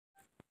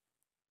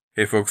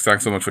Hey folks,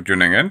 thanks so much for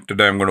tuning in.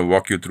 Today I'm going to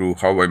walk you through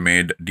how I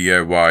made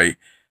DIY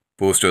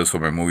posters for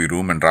my movie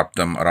room and wrap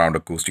them around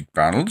acoustic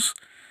panels.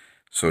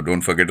 So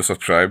don't forget to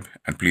subscribe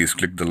and please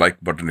click the like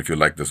button if you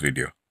like this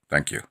video.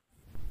 Thank you.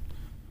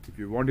 If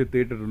you want your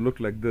theater to look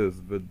like this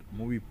with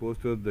movie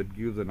posters that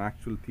gives an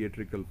actual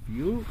theatrical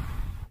feel,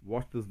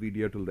 watch this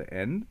video till the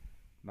end.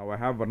 Now I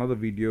have another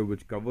video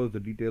which covers the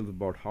details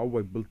about how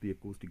I built the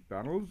acoustic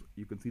panels.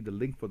 You can see the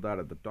link for that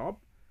at the top.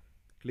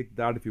 Click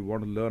that if you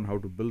want to learn how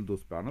to build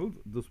those panels.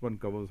 This one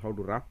covers how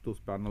to wrap those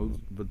panels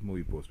with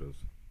movie posters.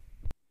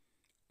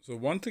 So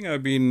one thing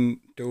I've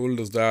been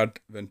told is that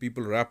when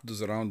people wrap this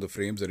around the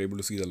frames, they're able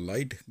to see the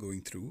light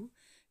going through.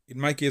 In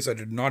my case, I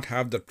did not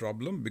have that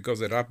problem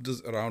because I wrapped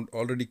this around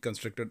already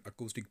constructed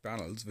acoustic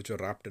panels which are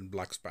wrapped in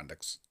black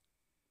spandex.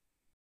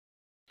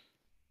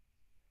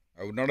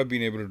 I would not have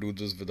been able to do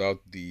this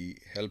without the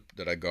help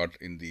that I got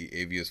in the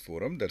AVS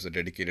forum. There's a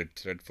dedicated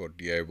thread for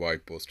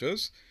DIY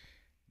posters.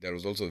 There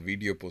was also a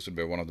video posted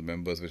by one of the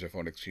members which I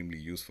found extremely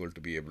useful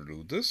to be able to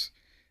do this.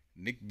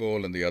 Nick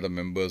Ball and the other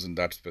members in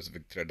that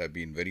specific thread have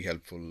been very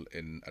helpful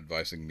in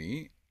advising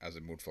me as I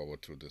moved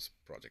forward through this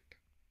project.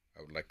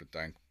 I would like to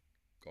thank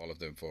all of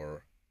them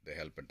for their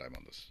help and time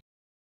on this.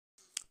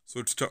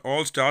 So it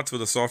all starts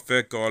with a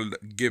software called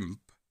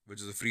GIMP,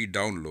 which is a free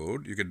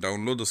download. You can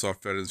download the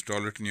software,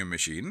 install it in your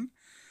machine.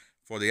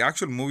 For the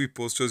actual movie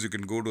posters, you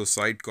can go to a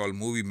site called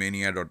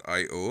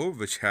moviemania.io,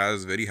 which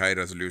has very high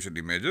resolution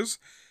images.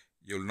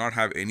 You'll not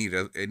have any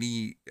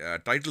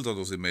titles of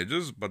those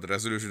images, but the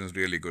resolution is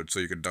really good, so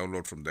you can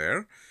download from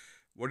there.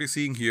 What you're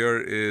seeing here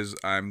is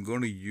I'm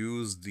going to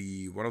use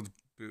one of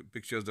the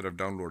pictures that I've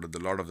downloaded, the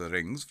Lord of the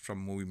Rings,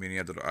 from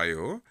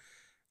moviemania.io.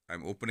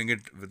 I'm opening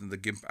it within the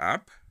GIMP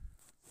app.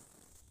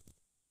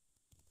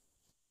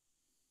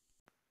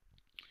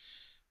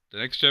 The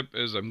next step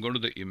is I'm going to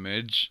the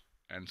image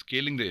and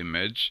scaling the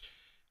image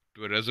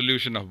to a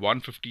resolution of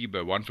 150 by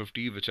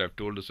 150, which I've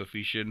told is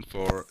sufficient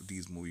for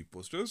these movie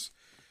posters.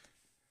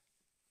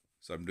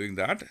 So I'm doing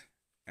that,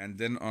 and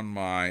then on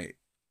my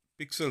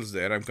pixels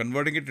there, I'm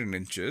converting it in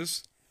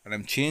inches, and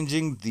I'm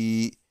changing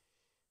the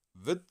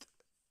width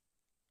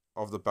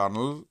of the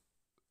panel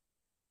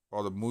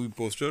or the movie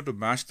poster to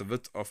match the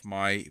width of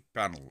my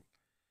panel.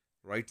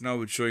 Right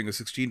now it's showing a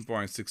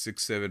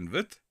 16.667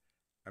 width.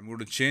 I'm going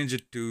to change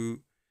it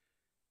to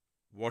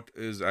what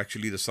is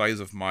actually the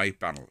size of my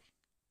panel,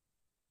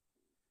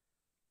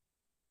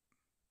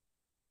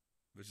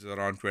 which is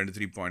around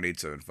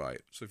 23.875.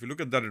 So if you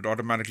look at that, it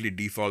automatically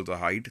defaults the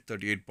height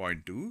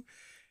 38.2.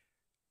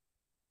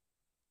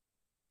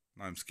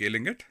 Now I'm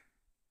scaling it.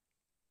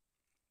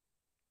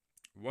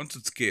 Once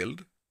it's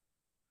scaled,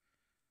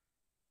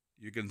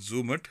 you can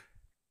zoom it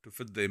to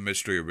fit the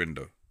image to your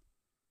window.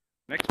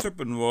 Next step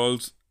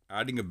involves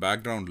adding a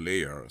background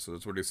layer. So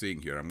that's what you're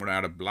seeing here. I'm going to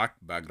add a black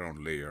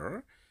background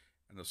layer.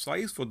 And the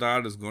size for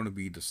that is going to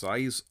be the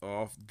size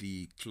of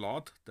the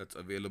cloth that's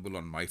available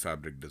on My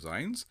Fabric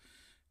Designs.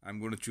 I'm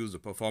going to choose the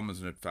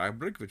Performance Knit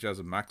fabric, which has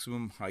a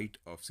maximum height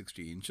of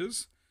 60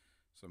 inches.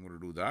 So I'm going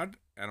to do that.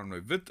 And on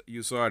my width,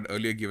 you saw I'd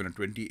earlier given a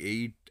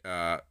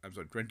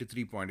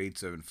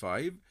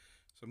 23.875.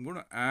 So I'm going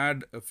to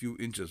add a few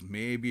inches,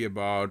 maybe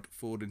about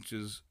 4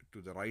 inches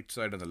to the right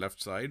side and the left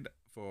side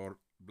for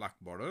black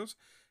borders.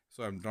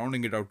 So I'm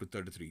rounding it out to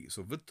 33.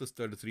 So width is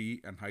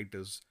 33 and height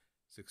is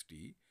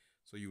 60.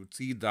 So you would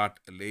see that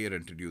layer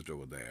introduced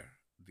over there,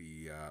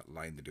 the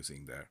line that you're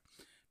seeing there.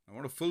 I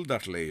want to fill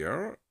that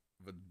layer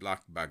with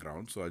black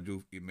background. So I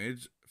do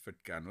image,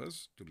 fit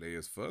canvas to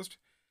layers first,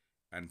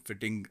 and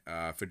fitting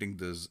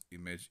this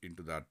image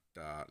into that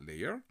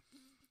layer.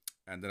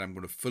 And then I'm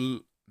going to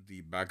fill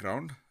the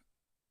background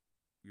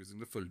using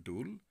the fill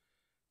tool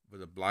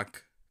with a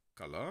black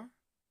color.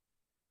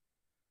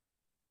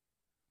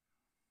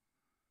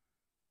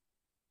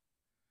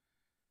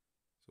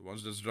 So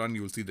once this is done,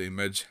 you will see the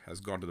image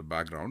has gone to the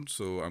background.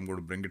 So I'm going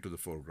to bring it to the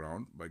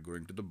foreground by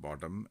going to the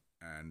bottom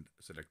and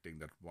selecting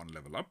that one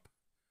level up.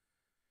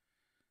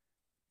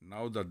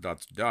 Now that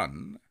that's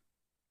done,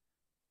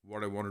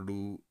 what I want to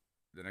do,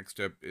 the next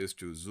step is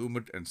to zoom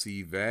it and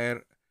see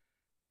where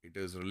it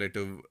is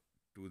relative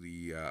to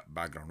the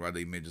background, where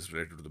the image is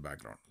related to the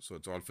background. So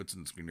it all fits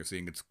in the screen. You're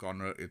seeing it's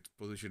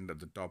positioned at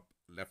the top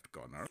left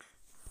corner.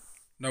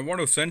 Now I want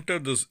to center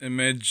this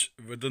image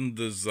within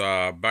this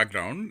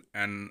background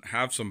and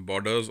have some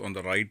borders on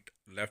the right,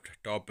 left,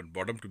 top and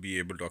bottom to be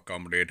able to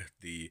accommodate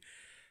the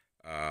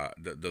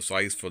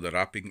size for the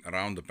wrapping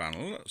around the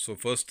panel. So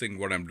first thing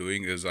what I'm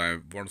doing is I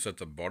want to set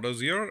the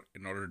borders here.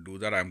 In order to do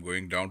that, I'm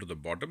going down to the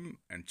bottom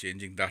and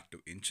changing that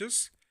to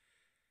inches,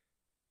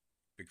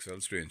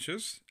 pixels to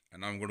inches.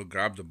 And I'm going to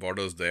grab the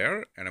borders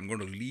there and I'm going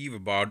to leave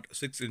about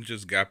 6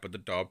 inches gap at the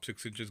top,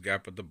 6 inches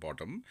gap at the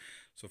bottom.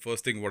 So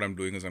first thing what I'm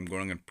doing is I'm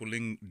going and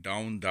pulling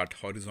down that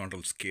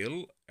horizontal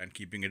scale and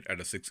keeping it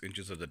at a 6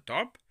 inches at the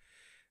top.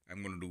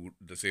 I'm going to do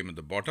the same at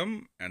the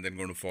bottom and then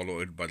going to follow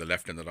it by the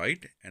left and the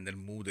right and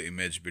then move the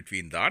image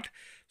between that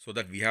so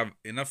that we have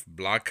enough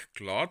black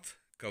cloth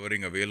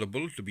covering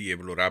available to be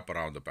able to wrap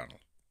around the panel.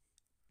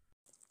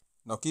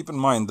 Now keep in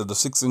mind that the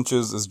 6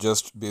 inches is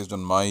just based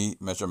on my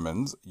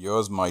measurements.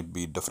 Yours might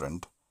be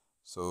different.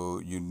 So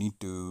you need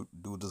to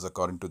do this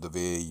according to the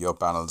way your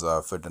panels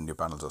are fit and your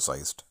panels are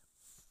sized.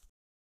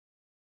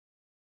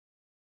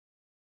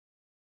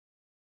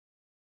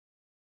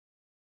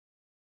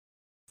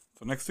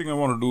 So next thing I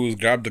want to do is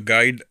grab the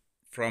guide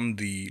from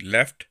the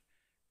left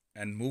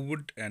and move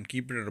it and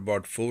keep it at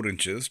about 4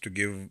 inches to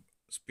give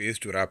space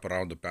to wrap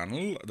around the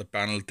panel. The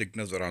panel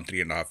thickness around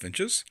 3.5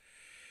 inches.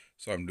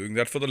 So I'm doing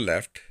that for the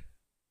left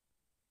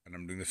and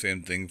I'm doing the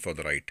same thing for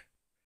the right.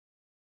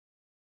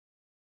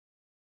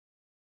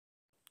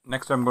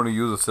 Next I'm going to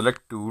use a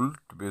select tool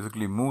to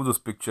basically move this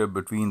picture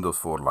between those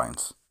 4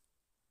 lines.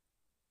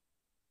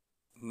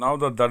 Now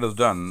that that is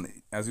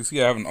done, as you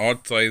see I have an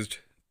odd sized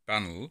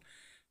panel.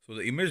 So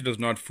the image does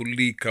not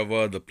fully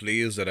cover the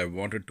place that I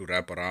wanted to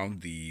wrap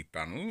around the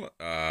panel.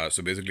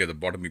 So basically at the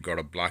bottom you got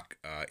a black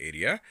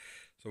area.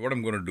 So what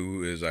I'm going to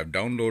do is I've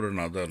downloaded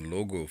another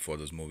logo for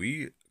this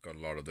movie called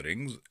Lord of the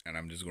Rings, and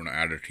I'm just going to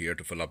add it here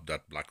to fill up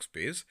that black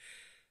space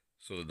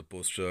so that the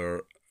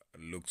poster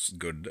looks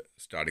good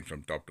starting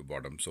from top to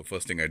bottom. So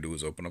first thing I do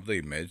is open up the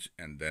image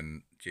and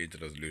then change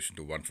the resolution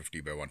to 150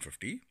 by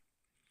 150,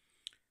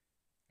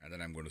 and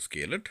then I'm going to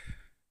scale it.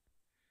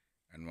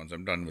 And once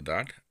I'm done with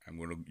that, I'm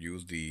going to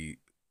use the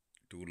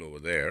tool over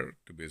there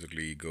to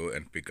basically go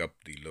and pick up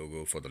the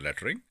logo for the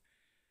lettering.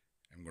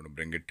 I'm going to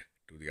bring it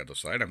to the other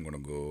side. I'm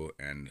going to go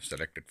and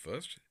select it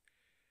first,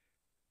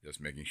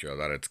 just making sure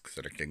that it's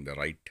selecting the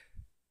right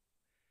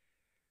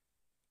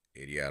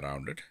area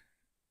around it.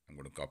 I'm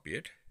going to copy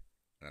it,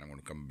 and then I'm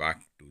going to come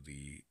back to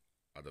the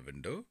other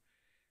window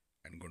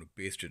and I'm going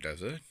to paste it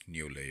as a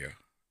new layer.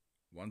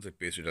 Once I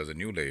paste it as a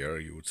new layer,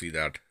 you would see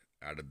that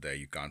added there.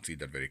 You can't see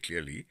that very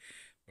clearly,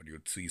 but you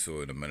would see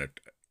so in a minute.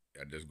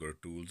 I just go to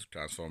Tools,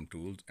 Transform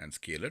Tools, and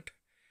Scale it.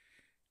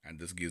 And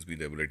this gives me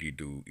the ability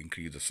to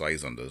increase the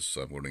size on this.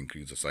 So I'm going to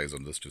increase the size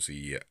on this to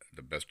see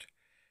the best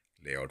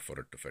layout for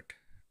it to fit.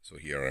 So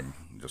here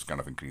I'm just kind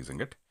of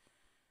increasing it,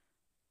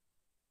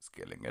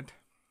 scaling it.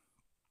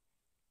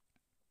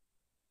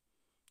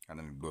 And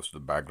then it goes to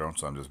the background.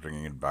 So I'm just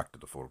bringing it back to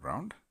the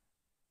foreground.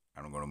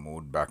 And I'm going to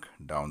move it back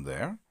down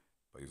there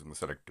by using the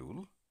Select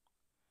tool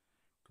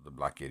to the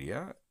black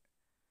area.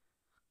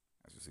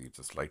 As you see,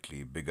 it's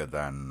slightly bigger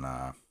than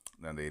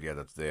the area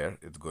that's there.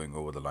 It's going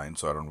over the line,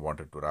 so I don't want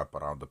it to wrap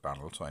around the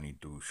panel, so I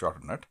need to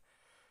shorten it.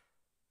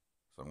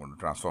 So I'm going to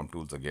transform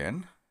tools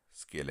again,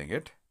 scaling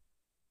it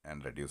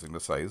and reducing the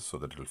size so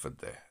that it will fit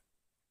there.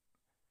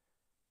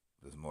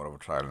 This is more of a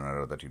trial and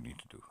error that you need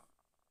to do.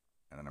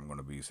 And then I'm going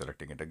to be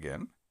selecting it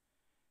again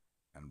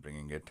and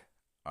bringing it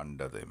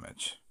under the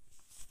image.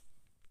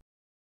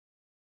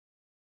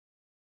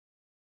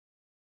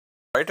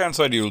 Right hand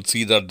side, you will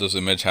see that this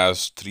image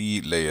has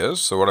 3 layers.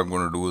 So what I'm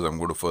going to do is I'm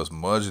going to first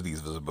merge these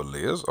visible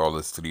layers. All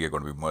these 3 are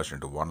going to be merged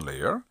into one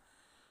layer.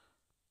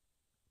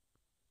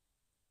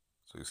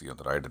 So you see on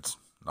the right, it's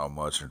now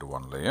merged into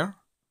one layer.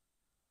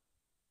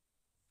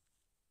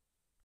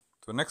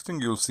 So next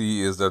thing you'll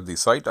see is that the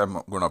site I'm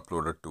going to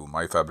upload it to,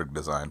 My Fabric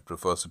Design,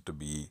 prefers it to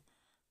be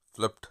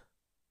flipped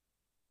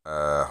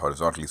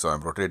horizontally. So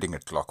I'm rotating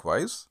it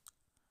clockwise.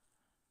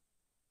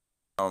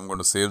 Now I'm going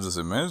to save this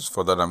image.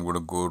 For that, I'm going to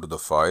go to the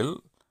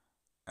file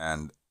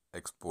and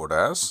export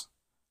as.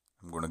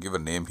 I'm going to give a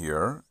name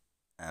here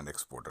and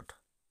export it.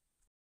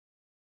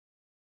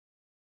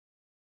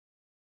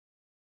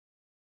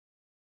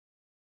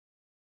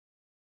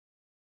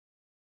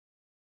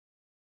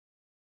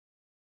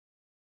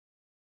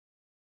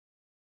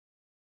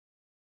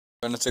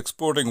 When it's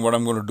exporting, what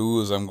I'm going to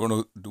do is I'm going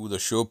to do the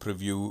show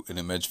preview in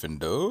image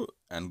window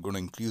and going to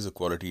increase the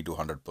quality to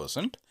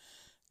 100%.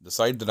 The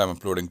site that I'm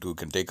uploading to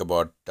can take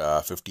about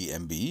 50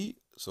 MB.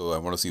 So I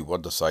want to see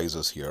what the size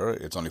is here.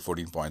 It's only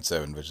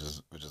 14.7, which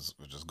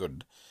is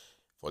good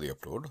for the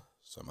upload.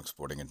 So I'm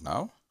exporting it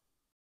now.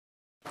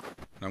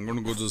 Now I'm going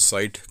to go to the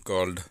site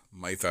called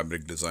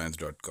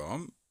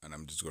myfabricdesigns.com and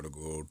I'm just going to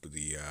go to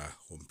the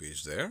home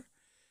page there.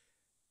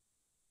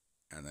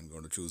 And I'm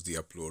going to choose the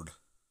upload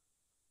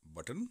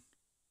button.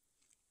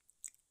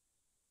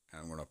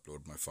 And I'm going to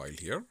upload my file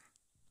here.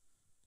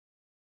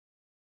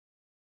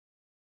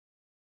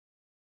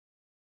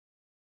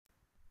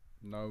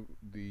 Now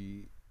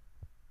the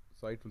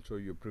site will show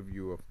you a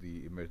preview of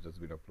the image that's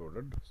been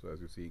uploaded. So as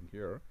you're seeing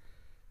here,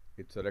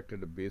 it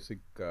selected a basic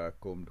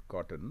combed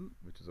cotton,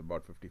 which is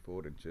about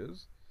 54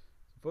 inches.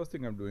 The first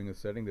thing I'm doing is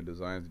setting the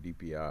design's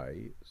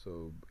DPI.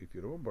 So if you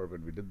remember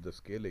when we did the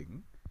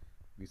scaling,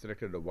 we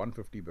selected a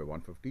 150 by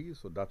 150.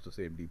 So that's the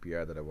same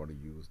DPI that I want to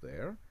use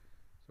there.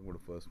 So I'm going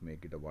to first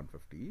make it a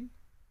 150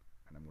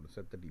 and I'm going to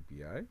set the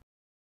DPI.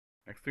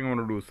 Next thing I want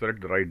to do is select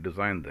the right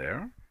design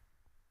there.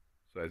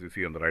 So as you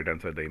see on the right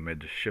hand side, the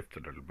image shifts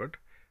a little bit.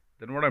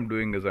 Then what I'm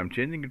doing is I'm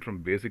changing it from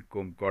basic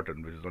comb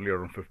cotton, which is only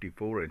around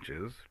 54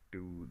 inches,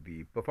 to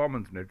the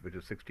performance knit, which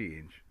is 60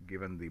 inch,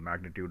 given the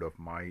magnitude of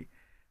my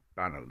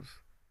panels.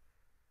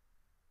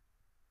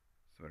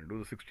 So when I do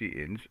the 60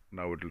 inch,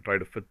 now it will try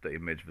to fit the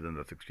image within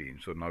the 60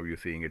 inch. So now you're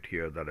seeing it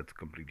here that it's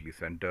completely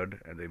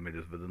centered and the image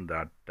is within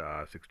that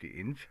 60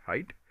 inch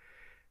height.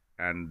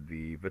 and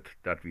the width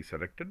that we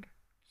selected.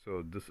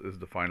 So this is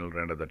the final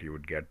render that you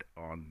would get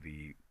on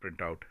the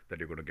printout that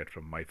you're going to get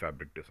from My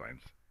Fabric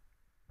Designs.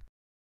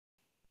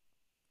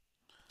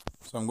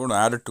 So I'm going to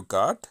add it to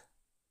cart.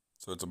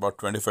 So it's about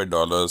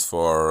 $25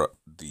 for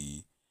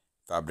the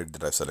fabric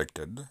that I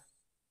selected.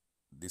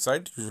 The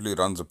site usually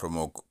runs a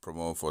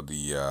promo for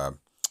the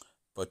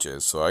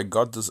purchase. So I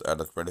got this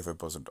at a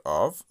 25%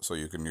 off. So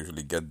you can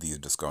usually get these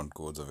discount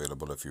codes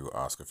available if you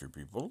ask a few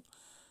people.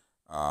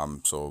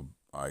 So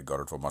I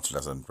got it for much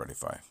less than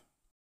 25.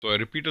 So I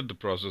repeated the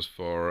process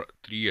for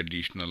 3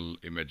 additional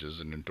images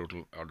and in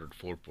total ordered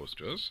 4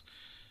 posters.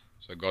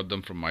 So I got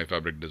them from My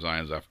Fabric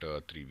Designs after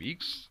 3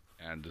 weeks.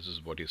 And this is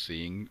what you're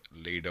seeing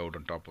laid out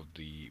on top of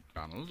the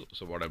panel.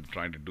 So what I'm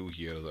trying to do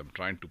here is I'm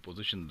trying to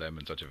position them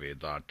in such a way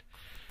that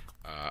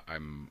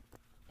I'm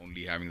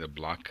only having the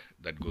black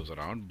that goes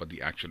around, but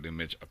the actual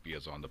image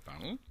appears on the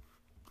panel.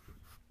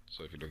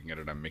 So if you're looking at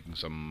it, I'm making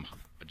some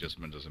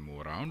adjustments as I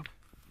move around.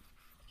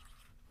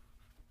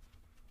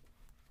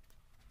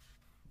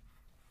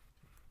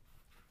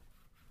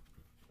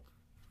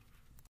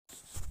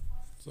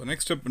 So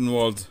next step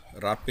involves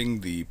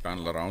wrapping the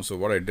panel around. So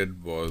what I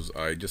did was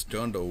I just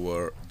turned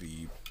over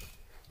the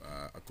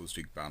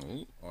acoustic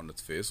panel on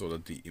its face so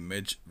that the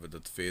image with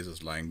its face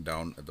is lying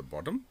down at the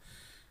bottom.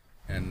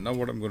 And now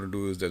what I'm going to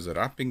do is there's a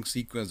wrapping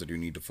sequence that you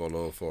need to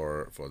follow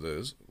for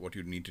this. What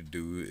you need to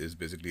do is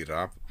basically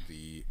wrap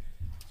the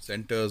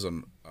centers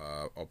on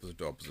opposite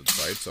to opposite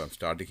sides. So I'm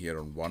starting here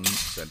on one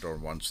center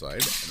on one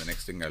side, and the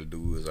next thing I'll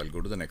do is I'll go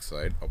to the next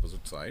side,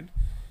 opposite side,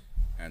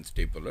 and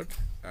staple it,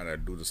 and I'll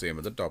do the same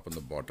at the top and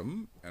the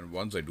bottom. And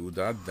once I do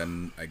that,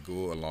 then I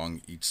go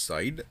along each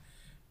side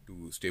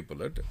to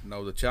staple it.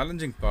 Now the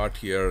challenging part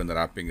here in the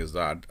wrapping is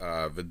that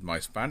with my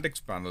spandex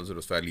panels it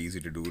was fairly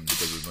easy to do it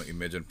because there's no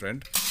image in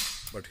print,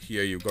 but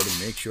here you've got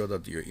to make sure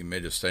that your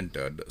image is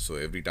centered. So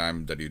every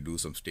time that you do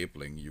some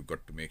stapling, you've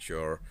got to make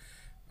sure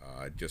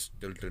just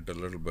tilt it a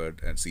little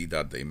bit and see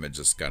that the image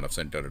is kind of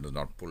centered and is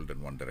not pulled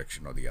in one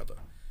direction or the other.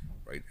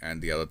 Right.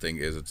 And the other thing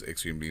is it's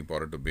extremely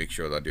important to make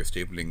sure that you're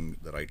stapling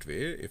the right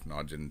way. If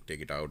not, then take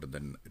it out and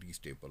then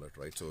restaple it,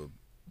 right? So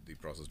the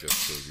process just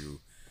shows you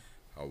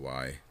how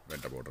I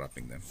went about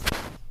wrapping them.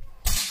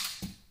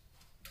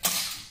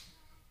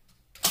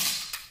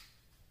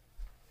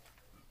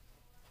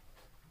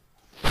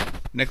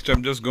 Next,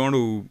 I'm just going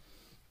to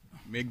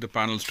make the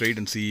panel straight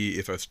and see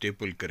if I've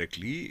stapled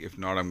correctly. If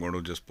not, I'm going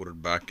to just put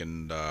it back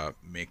and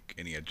make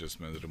any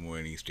adjustments, remove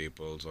any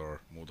staples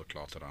or move the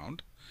cloth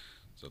around.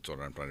 So that's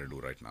what I'm trying to do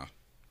right now.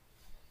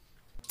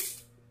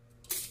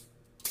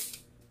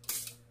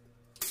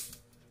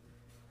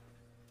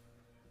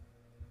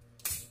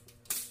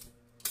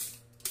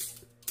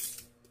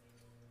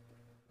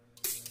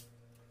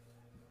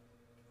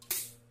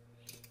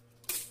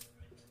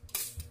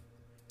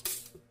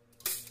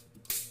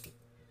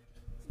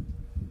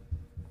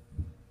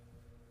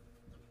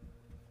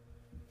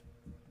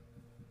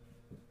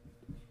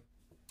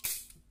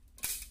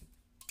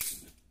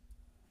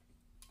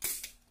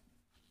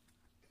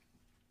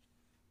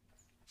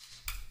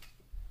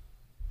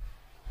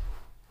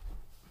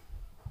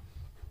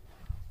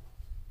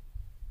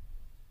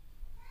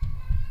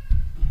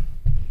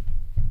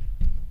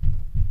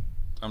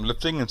 I'm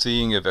lifting and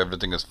seeing if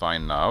everything is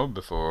fine now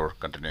before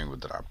continuing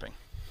with the wrapping.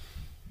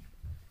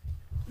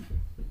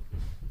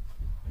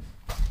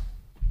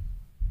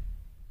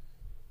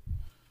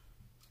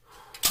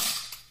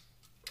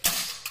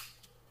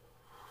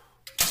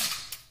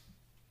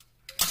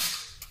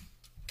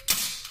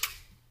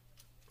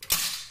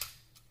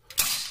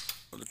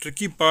 The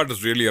tricky part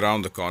is really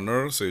around the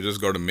corner, so you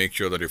just got to make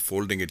sure that you're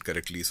folding it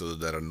correctly so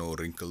that there are no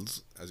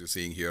wrinkles. As you're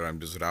seeing here,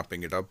 I'm just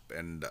wrapping it up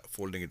and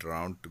folding it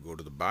around to go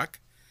to the back.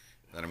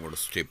 Then I'm going to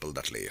staple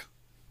that layer.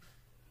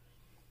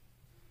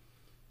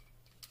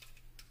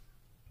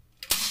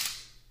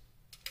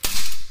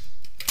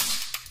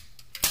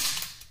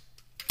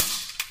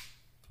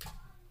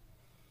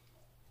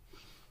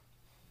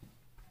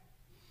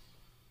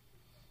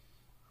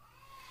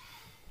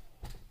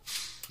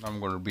 Now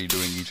I'm going to be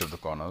doing each of the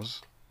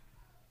corners.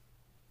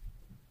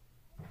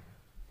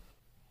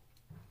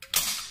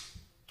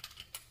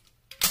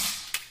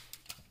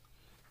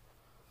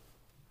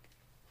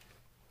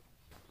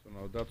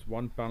 Now that's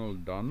one panel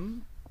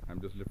done.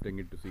 I'm just lifting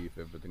it to see if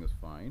everything is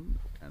fine,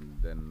 and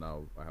then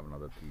now I have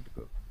another 3 to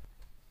go.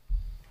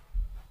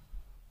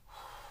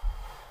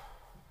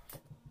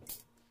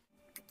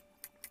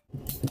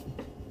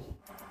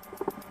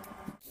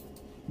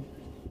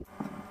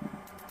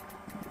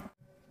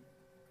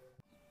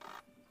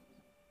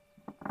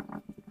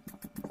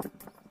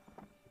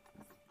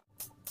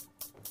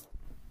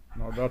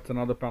 Now that's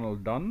another panel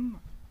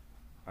done.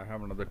 I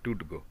have another 2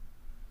 to go.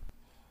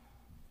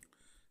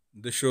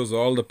 This shows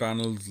all the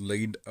panels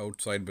laid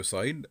out side by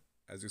side.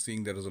 As you're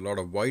seeing, there is a lot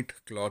of white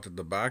cloth at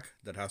the back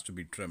that has to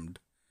be trimmed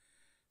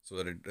so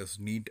that it is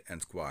neat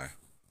and square.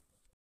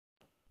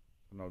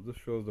 Now this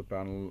shows the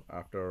panel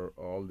after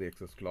all the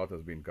excess cloth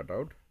has been cut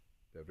out.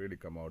 They've really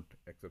come out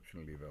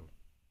exceptionally well.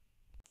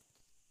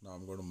 Now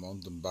I'm going to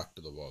mount them back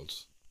to the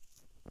walls.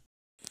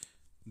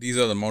 These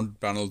are the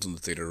mounted panels in the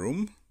theatre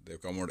room. They've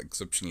come out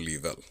exceptionally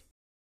well.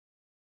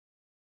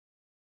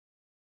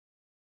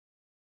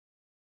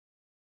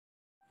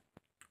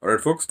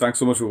 Alright folks, thanks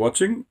so much for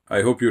watching.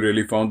 I hope you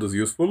really found this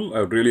useful.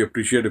 I would really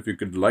appreciate if you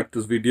could like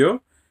this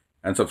video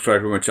and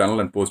subscribe to my channel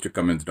and post your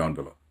comments down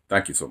below.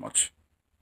 Thank you so much.